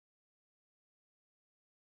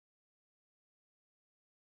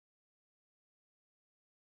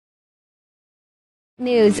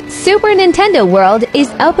News: Super Nintendo World is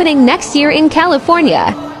opening next year in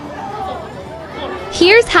California.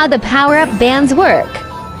 Here's how the power-up bands work.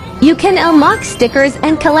 You can unlock stickers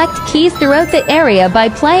and collect keys throughout the area by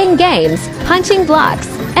playing games, punching blocks,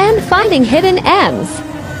 and finding hidden M's.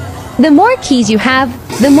 The more keys you have,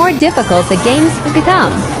 the more difficult the games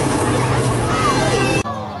become.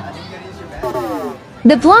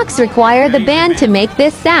 The blocks require the band to make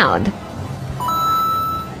this sound.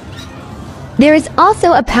 There is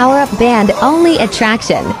also a power-up band-only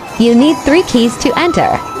attraction. You need 3 keys to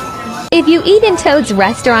enter. If you eat in Toad's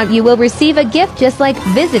restaurant, you will receive a gift just like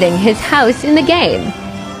visiting his house in the game.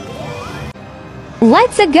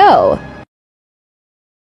 Let's go!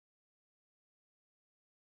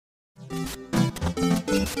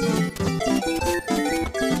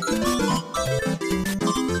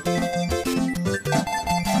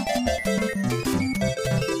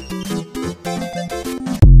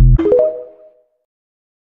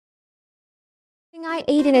 I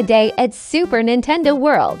ate in a day at Super Nintendo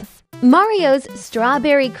World. Mario's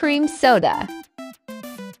Strawberry Cream Soda.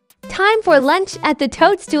 Time for lunch at the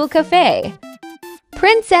Toadstool Cafe.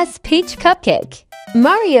 Princess Peach Cupcake.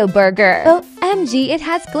 Mario Burger. OMG, it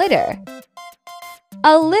has glitter.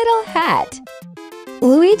 A little hat.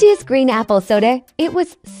 Luigi's Green Apple Soda. It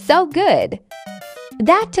was so good.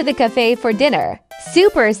 That to the cafe for dinner.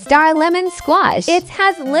 Super Star Lemon Squash. It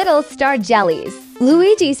has little star jellies.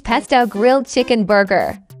 Luigi's Pesto Grilled Chicken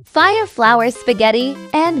Burger. Fire Flower Spaghetti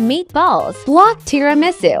and Meatballs. Block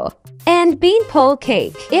Tiramisu. And Beanpole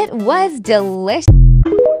Cake. It was delicious.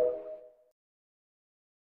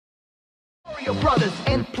 Mario Brothers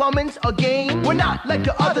and plumbing's a game. We're not like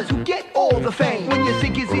the others who get all the fame. When your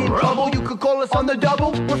sink is in trouble, you could call us on the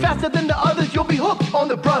double. We're faster than the others, you'll be hooked on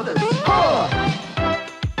the brothers.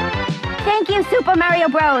 Thank you, Super Mario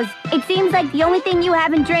Bros. It seems like the only thing you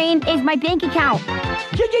haven't drained is my bank account.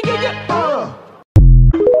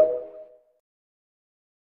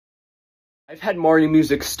 I've had Mario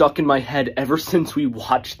music stuck in my head ever since we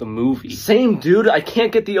watched the movie. Same, dude. I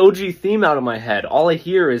can't get the OG theme out of my head. All I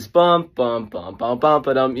hear is bump, bump, bump, bump, bump,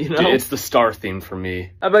 but you know? Dude, it's the star theme for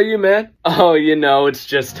me. How about you, man? Oh, you know, it's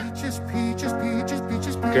just...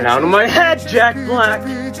 Get out of my head, Jack Black!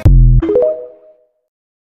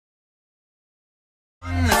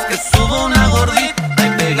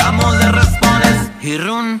 Y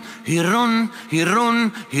run, y run, y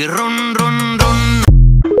run, y run, run, run.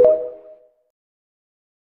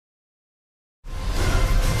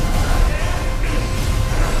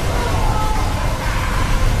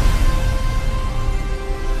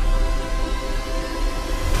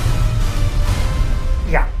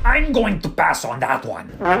 Yeah, I'm going to pass on that one.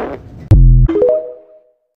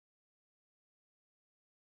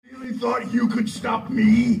 Really thought you could stop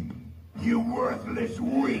me? You worthless,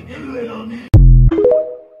 weak little...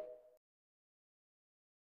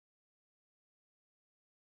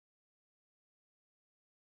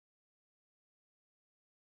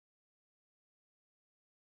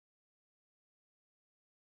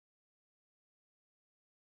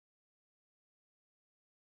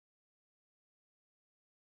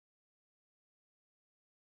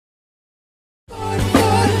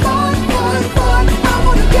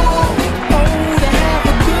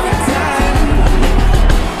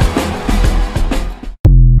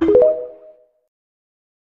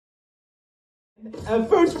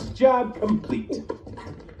 First job complete.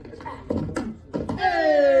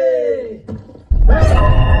 Hey!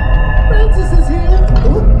 Francis is here.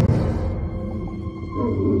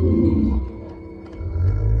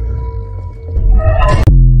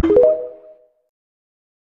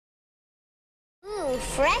 Ooh,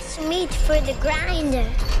 fresh meat for the grinder.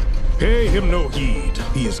 Pay him no heed.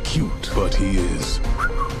 He is cute, but he is...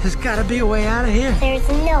 There's gotta be a way out of here. There's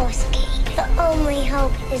no escape. The only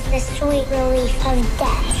hope is the sweet relief of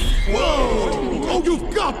death. Whoa! Oh,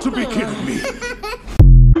 you've got to be kidding me!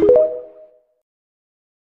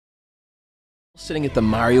 Sitting at the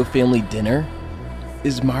Mario family dinner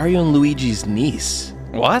is Mario and Luigi's niece.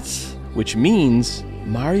 What? Which means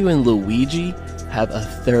Mario and Luigi have a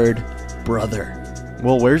third brother.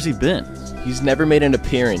 Well, where's he been? He's never made an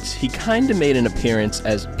appearance. He kinda made an appearance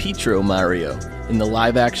as Pietro Mario in the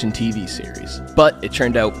live-action TV series. But it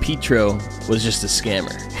turned out Pietro was just a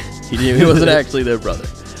scammer. He wasn't actually their brother.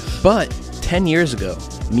 But 10 years ago,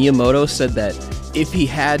 Miyamoto said that if he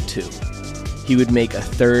had to, he would make a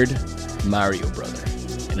third Mario brother.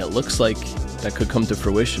 And it looks like that could come to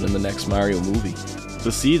fruition in the next Mario movie.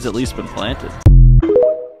 The seed's at least been planted.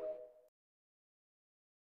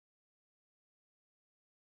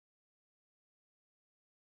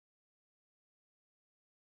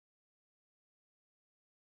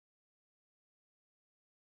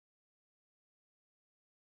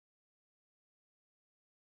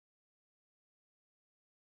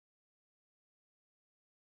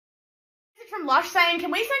 from Lush saying,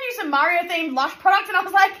 can we send you some Mario themed Lush products? And I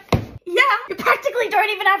was like, yeah, you practically don't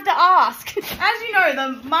even have to ask. As you know,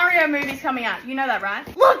 the Mario movie's coming out. You know that, right?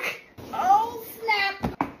 Look! Oh,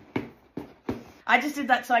 snap. I just did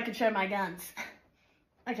that so I could show my guns.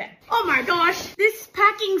 Okay. Oh my gosh, this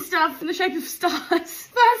packing stuff in the shape of stars.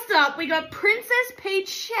 First up, we got Princess Peach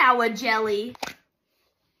Shower Jelly.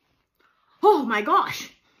 Oh my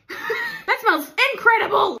gosh. That smells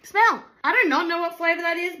incredible. Smell. I do not know what flavor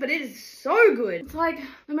that is, but it is so good. It's like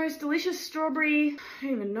the most delicious strawberry, I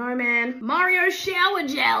don't even know, man. Mario shower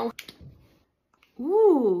gel.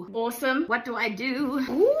 Ooh, awesome. What do I do?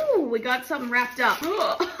 Ooh, we got something wrapped up.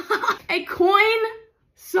 A coin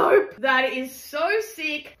soap. That is so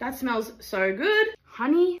sick. That smells so good.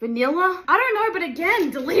 Honey, vanilla. I don't know, but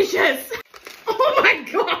again, delicious. Oh my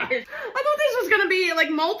gosh. I thought this was gonna be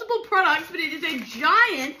like multiple products, but it is a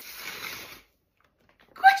giant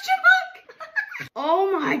question mark.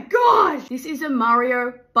 Oh my gosh. This is a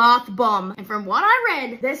Mario bath bomb. And from what I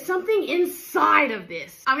read, there's something inside of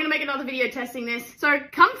this. I'm gonna make another video testing this. So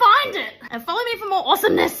come find it and follow me for more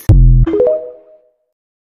awesomeness.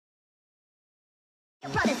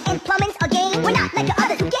 Brothers and plumbing's a game. We're not like the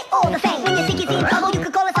others who get all the fame. When you think you're in trouble, you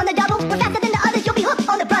could call us on the double. We're faster than the others, you'll be hooked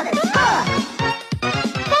on the brothers.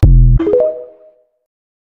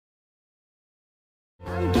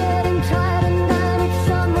 I'm getting tired and I need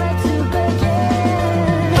somewhere to begin.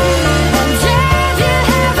 Dave,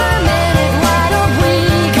 you have a minute, why don't we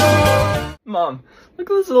go? Mom, look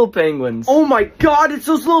at those little penguins. Oh my god, it's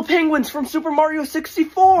those little penguins from Super Mario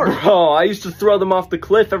 64! Bro, I used to throw them off the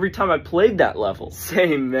cliff every time I played that level.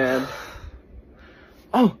 Same, man.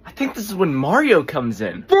 Oh, I think this is when Mario comes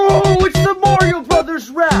in. Bro, it's the Mario Brothers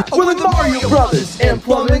rap! We're the Mario Brothers, and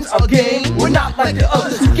plumbing's a game. We're not like the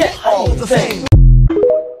others who get all the fame.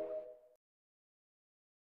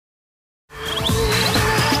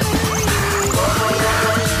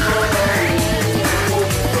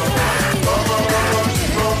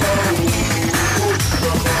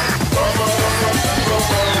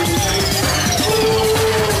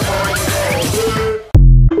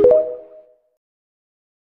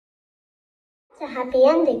 A happy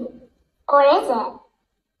ending. Or is it?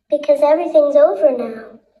 Because everything's over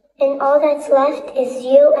now, and all that's left is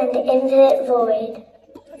you and the infinite void.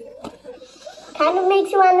 Kind of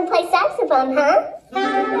makes you want to play saxophone, huh?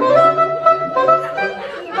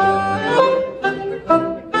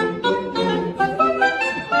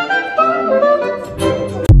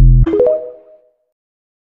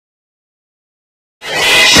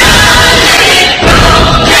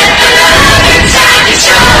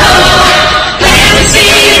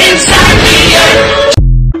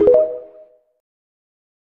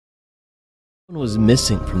 Someone was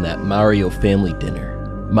missing from that Mario family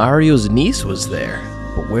dinner. Mario's niece was there,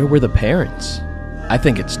 but where were the parents? I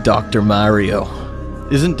think it's Dr. Mario.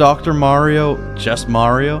 Isn't Dr. Mario just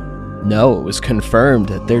Mario? No, it was confirmed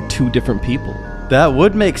that they're two different people. That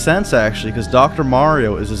would make sense, actually, because Dr.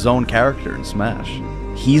 Mario is his own character in Smash.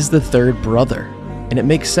 He's the third brother. And it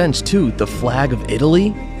makes sense, too. The flag of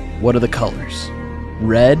Italy? What are the colors?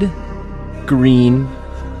 Red, green,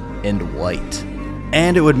 and white.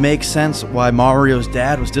 And it would make sense why Mario's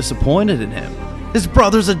dad was disappointed in him. His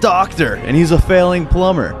brother's a doctor, and he's a failing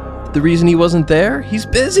plumber. The reason he wasn't there? He's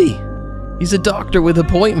busy. He's a doctor with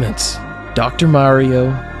appointments. Dr. Mario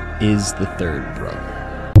is the third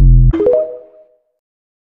brother.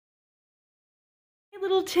 Hey,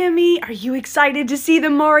 little Timmy, are you excited to see the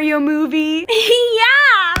Mario movie?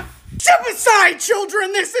 Yeah! Step aside,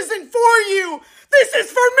 children! This isn't for you! This is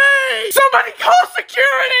for me! Somebody call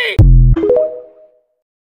security!